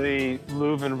are the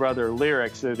Louvin brother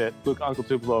lyrics that Uncle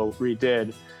Tupelo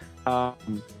redid.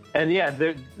 And yeah,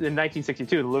 in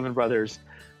 1962, the Louvin brothers,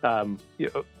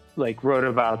 wrote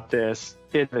about this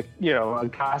in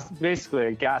basically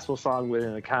a gospel song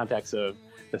within the context of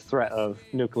the threat of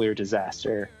nuclear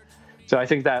disaster. So I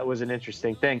think that was an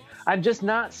interesting thing. I'm just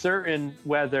not certain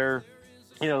whether,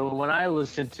 when I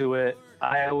listened to it,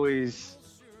 I always,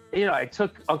 I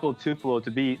took Uncle Tupelo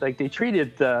to be like, they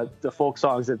treated the folk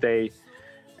songs that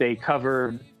they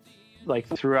covered like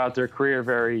throughout their career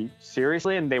very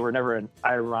seriously, and they were never an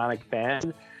ironic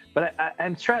band. But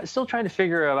I'm still trying to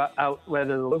figure out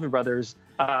whether the Louvin brothers,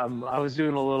 I was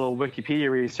doing a little Wikipedia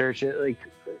research,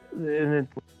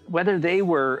 whether they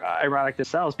were ironic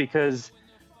themselves, because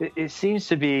it seems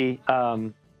to be,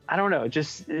 I don't know, it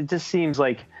just seems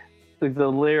like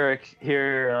the lyric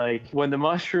here, like, when the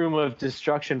mushroom of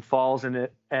destruction falls in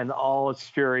it and all its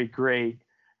fury great,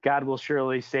 God will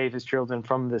surely save his children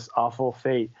from this awful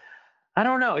fate. I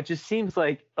don't know. It just seems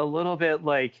like a little bit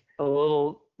like a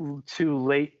little too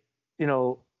late,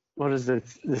 what is the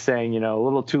saying, a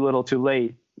little too little too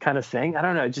late kind of thing. I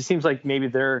don't know. It just seems like maybe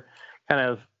they're kind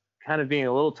of being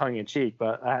a little tongue in cheek,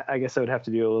 but I guess I would have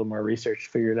to do a little more research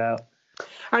to figure it out.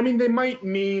 I mean, they might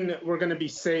mean we're going to be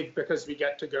saved because we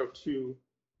get to go to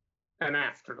an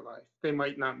afterlife. They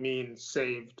might not mean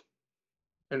saved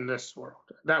in this world.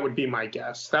 That would be my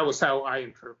guess. That was how I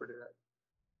interpreted it.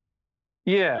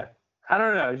 Yeah. I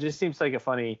don't know. It just seems like a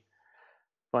funny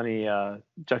funny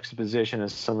juxtaposition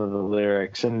of some of the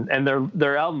lyrics, and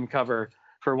their album cover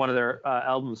for one of their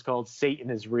albums called "Satan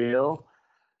Is Real"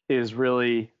 is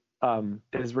really kind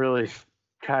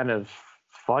of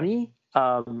funny.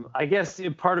 I guess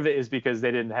part of it is because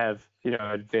they didn't have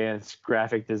advanced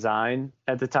graphic design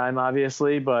at the time,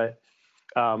 obviously, but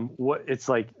what it's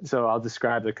like. So I'll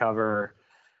describe the cover.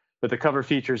 But the cover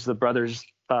features the brothers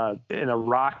in a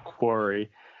rock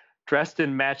quarry, dressed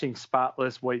in matching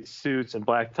spotless white suits and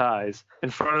black ties,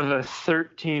 in front of a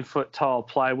 13-foot-tall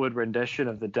plywood rendition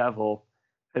of the devil,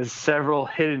 as several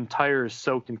hidden tires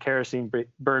soaked in kerosene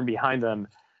burn behind them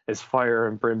as fire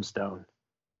and brimstone.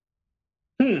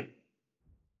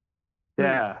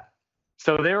 Yeah.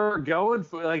 So they were going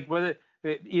for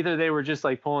either they were just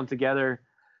like pulling together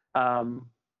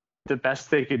the best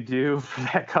they could do for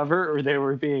that cover, or they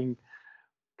were being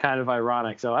kind of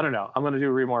ironic. So I don't know. I'm going to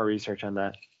do more research on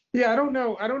that. Yeah, I don't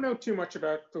know too much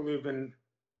about the Louvin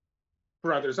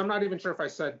brothers. I'm not even sure if I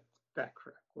said that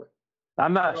correctly.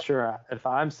 I'm not sure if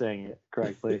I'm saying it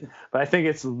correctly, but I think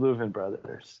it's the Louvin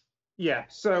brothers. Yeah.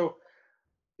 So,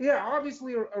 yeah,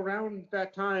 obviously around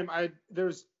that time,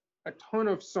 there's a ton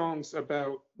of songs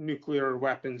about nuclear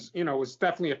weapons. It was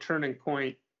definitely a turning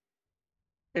point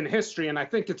in history, and I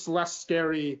think it's less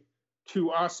scary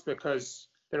to us because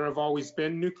there have always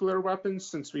been nuclear weapons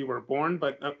since we were born.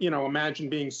 But imagine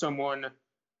being someone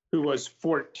who was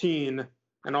 14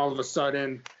 and all of a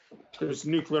sudden there's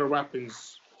nuclear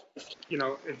weapons.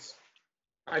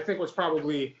 I think it was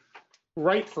probably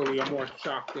rightfully a more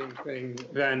shocking thing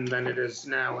then than it is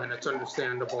now, and it's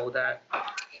understandable that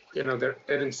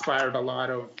it inspired a lot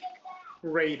of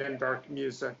great and dark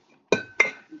music.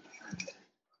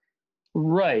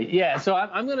 Right. Yeah. So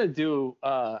I'm gonna do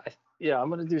I'm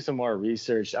gonna do some more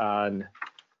research on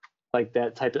like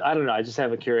that type of. I don't know. I just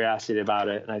have a curiosity about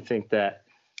it, and I think that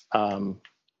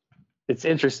it's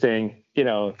interesting.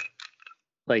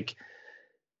 Like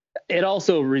it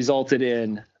also resulted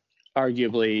in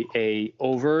arguably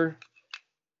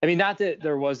not that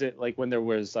there wasn't like when there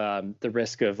was the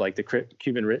risk of like the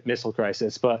Cuban Missile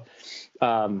Crisis, but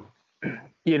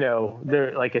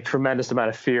there like a tremendous amount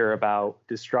of fear about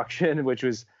destruction, which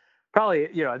was probably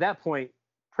at that point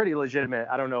pretty legitimate.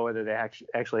 I don't know whether they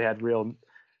actually had real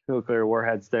nuclear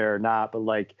warheads there or not, but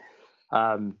like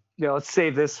let's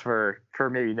save this for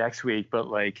maybe next week. But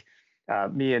like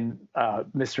me and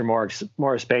Mr. Morris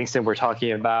Bankston were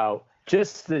talking about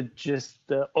just the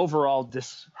overall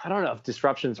I don't know if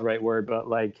disruption is the right word, but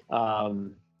like I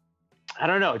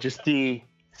don't know, just the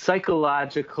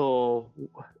psychological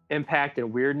impact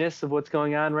and weirdness of what's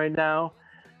going on right now.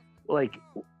 Like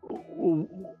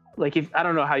if I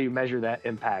don't know how you measure that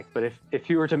impact, but if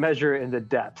you were to measure it in the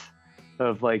depth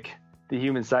of like the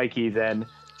human psyche, then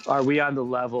are we on the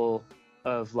level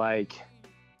of like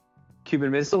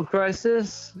Cuban Missile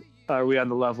Crisis? Are we on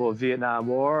the level of Vietnam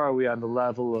War? Are we on the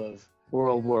level of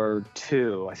World War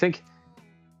II? I think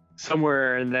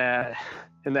somewhere in that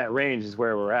range is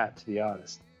where we're at, to be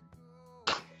honest.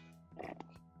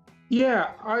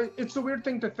 Yeah, it's a weird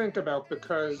thing to think about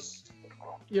because,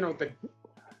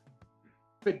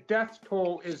 the death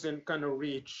toll isn't going to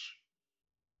reach,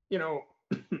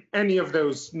 any of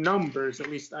those numbers. At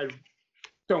least I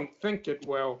don't think it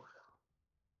will.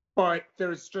 But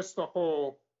there's just the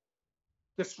whole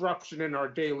disruption in our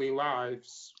daily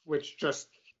lives, which just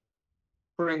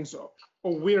brings a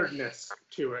weirdness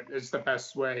to it, is the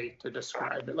best way to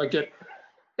describe it. Like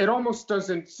it almost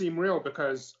doesn't seem real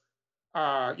because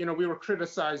we were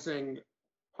criticizing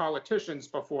politicians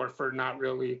before for not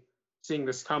really seeing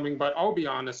this coming. But I'll be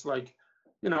honest, like,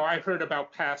 I heard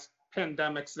about past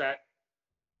pandemics that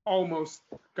almost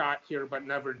got here but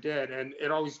never did. And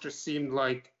it always just seemed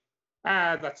like,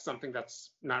 that's something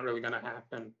that's not really going to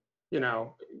happen.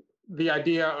 The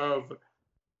idea of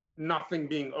nothing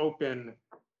being open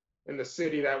in the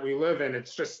city that we live in,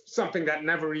 it's just something that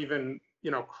never even,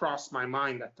 crossed my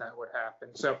mind that would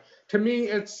happen. So to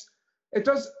me,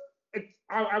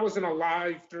 I wasn't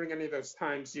alive during any of those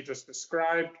times you just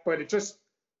described, but it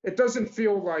doesn't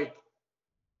feel like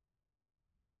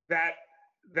that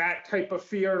type of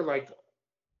fear, like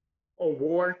a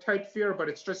war type fear, but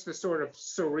it's just this sort of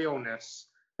surrealness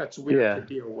that's weird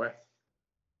to deal with.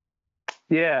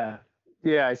 Yeah,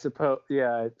 I suppose.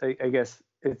 Yeah, I guess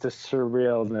it's a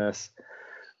surrealness,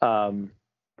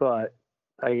 but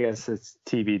I guess it's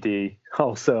TBD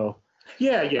also.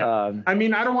 Yeah. I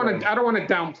mean, I don't want to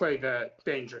downplay the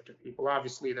danger to people.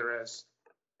 Obviously, there is,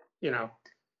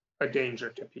 a danger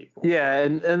to people. Yeah,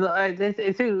 and I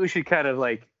think we should kind of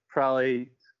like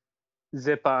probably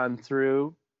zip on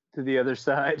through to the other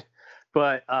side,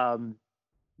 but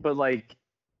like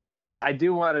I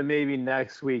do want to maybe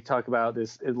next week talk about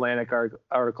this Atlantic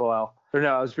article. I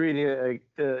was reading an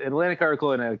Atlantic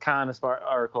article and an Economist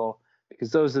article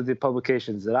because those are the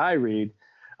publications that I read.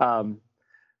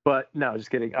 But no,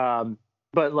 just kidding.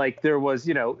 But like there was,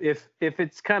 if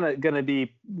it's kind of going to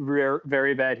be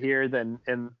very bad here, then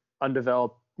in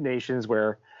undeveloped nations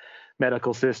where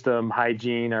medical system,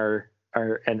 hygiene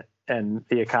and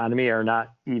the economy are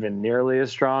not even nearly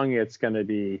as strong, it's going to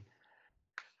be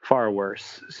far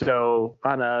worse. So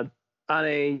on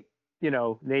a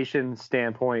nation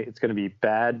standpoint, it's going to be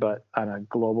bad, but on a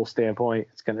global standpoint,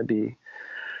 it's going to be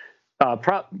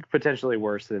potentially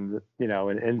worse than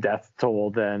in death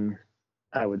toll than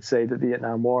I would say the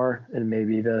Vietnam War and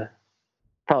maybe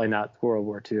probably not World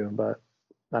War II, but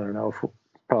I don't know.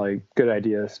 Probably good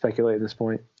idea to speculate at this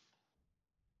point.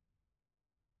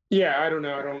 Yeah, I don't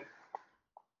know.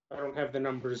 I don't have the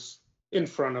numbers in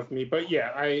front of me, but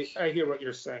yeah, I hear what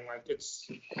you're saying. Like it's,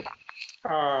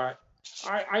 I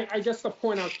guess the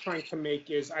point I was trying to make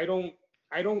is I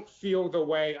don't feel the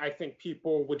way I think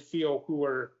people would feel who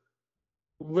are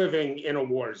living in a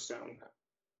war zone.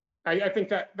 I think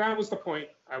that was the point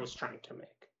I was trying to make.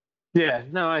 Yeah,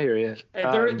 no, I hear you.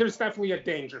 There's definitely a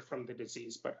danger from the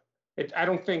disease, but I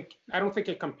don't think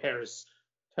it compares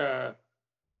to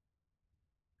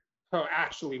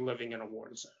actually living in a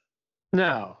war zone.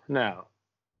 No.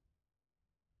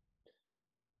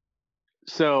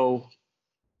 So,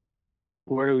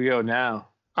 where do we go now?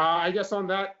 I guess on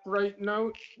that right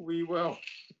note, we will.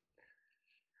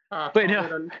 Wait,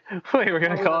 we're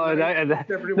gonna call it a night on that.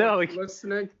 No,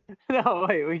 listening. No,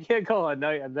 wait, we can't call it a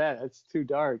night on that. It's too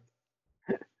dark.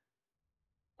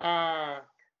 I'll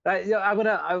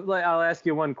ask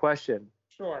you one question.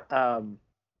 Sure.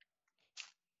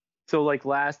 So like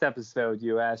last episode,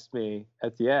 you asked me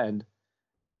at the end,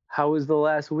 how has the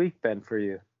last week been for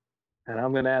you? And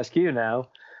I'm going to ask you now,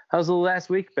 how's the last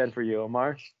week been for you,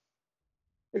 Omar?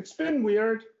 It's been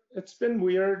weird.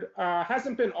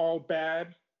 Hasn't been all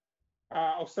bad.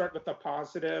 I'll start with the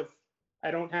positive.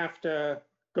 I don't have to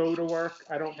go to work.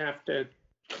 I don't have to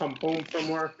come home from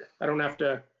work. I don't have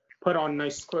to put on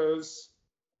nice clothes.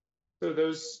 So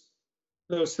those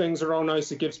things are all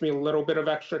nice. It gives me a little bit of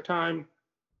extra time.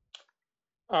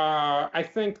 I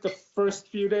think the first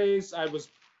few days I was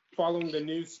following the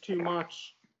news too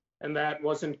much, and that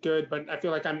wasn't good. But I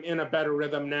feel like I'm in a better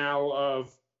rhythm now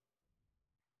of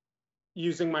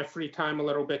using my free time a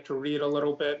little bit to read a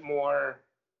little bit more,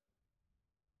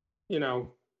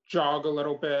 jog a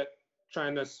little bit,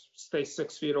 trying to stay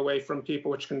 6 feet away from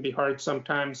people, which can be hard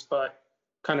sometimes, but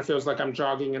kind of feels like I'm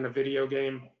jogging in a video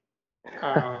game.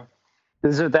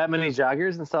 Is there that many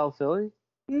joggers in South Philly?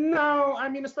 No, I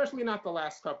mean, especially not the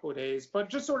last couple of days, but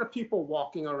just sort of people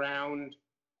walking around,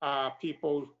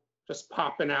 people just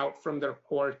popping out from their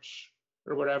porch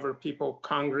or whatever, people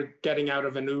getting out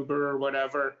of an Uber or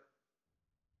whatever.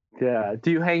 Yeah.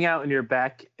 Do you hang out in your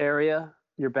back area,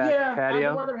 your back patio?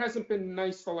 The weather hasn't been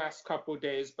nice the last couple of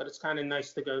days, but it's kind of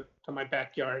nice to go to my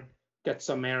backyard, get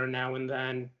some air now and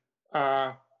then.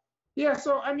 So,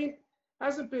 I mean,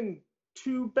 hasn't been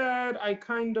too bad. I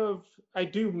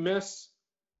do miss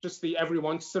just the every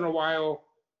once in a while,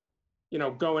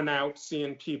 going out,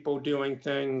 seeing people doing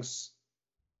things.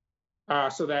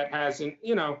 So that hasn't,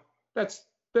 that's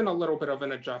been a little bit of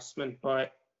an adjustment,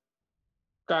 but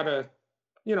gotta,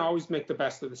 always make the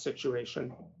best of the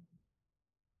situation.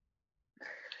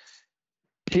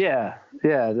 Yeah.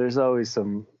 There's always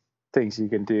some things you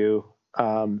can do.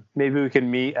 Maybe we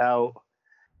can meet out,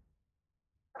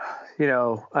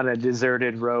 on a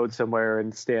deserted road somewhere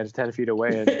and stand 10 feet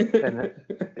away and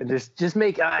just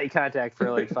make eye contact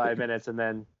for like 5 minutes and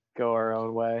then go our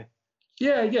own way.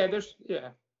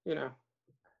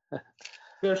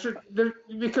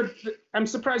 I'm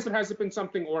surprised there hasn't been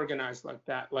something organized like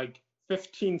that, like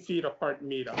 15 feet apart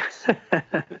meetups.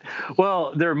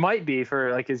 Well, there might be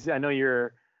for like, 'cause I know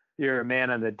you're a man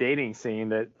on the dating scene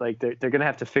that like they're going to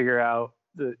have to figure out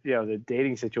the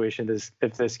dating situation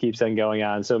if this keeps on going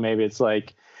on. So maybe it's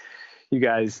like you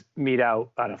guys meet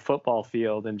out on a football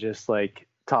field and just like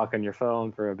talk on your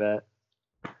phone for a bit.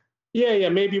 Yeah,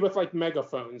 maybe with like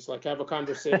megaphones, like have a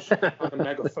conversation on a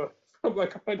megaphone from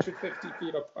like 150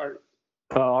 feet apart.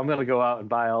 Oh, I'm gonna go out and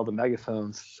buy all the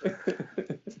megaphones.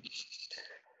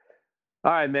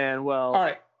 All right, man. Well, all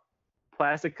right.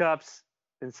 Plastic cups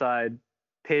inside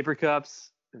paper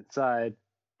cups inside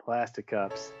plastic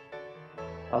cups.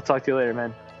 I'll talk to you later,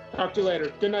 man. Talk to you later.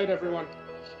 Good night, everyone.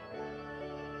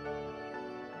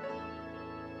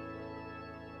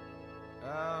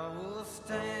 I was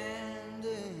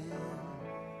standing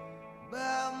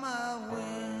by my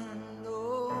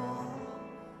window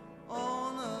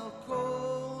on a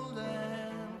cold and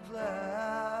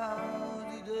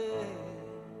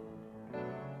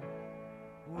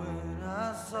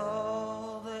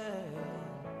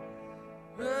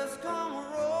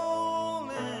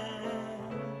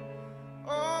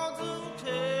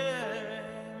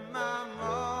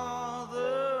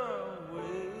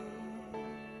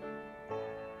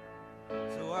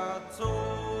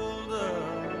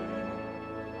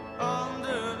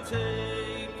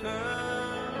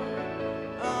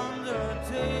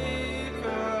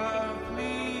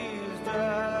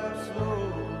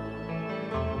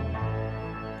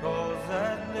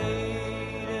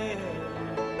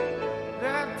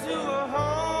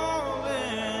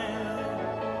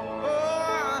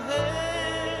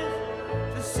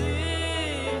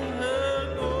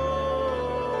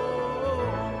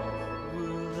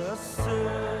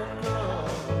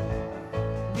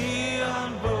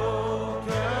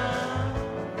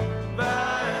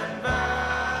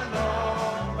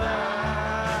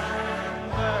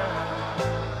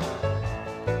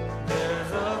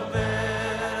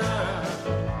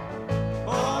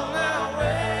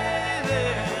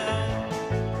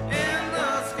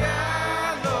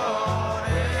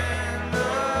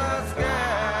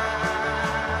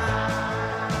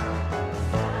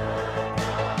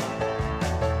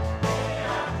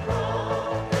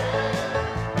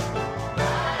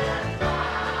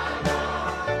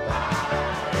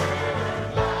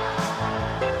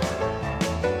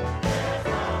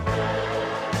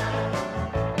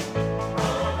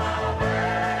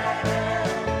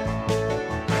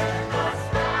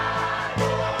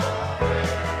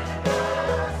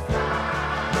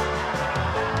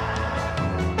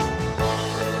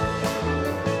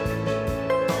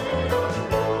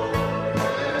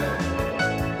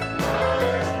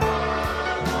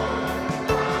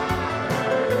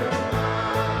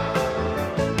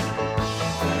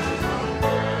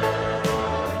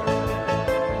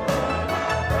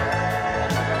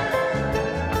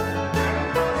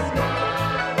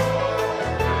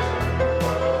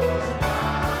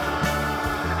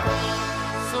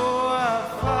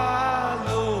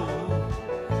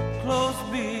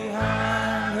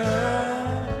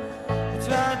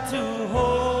to hold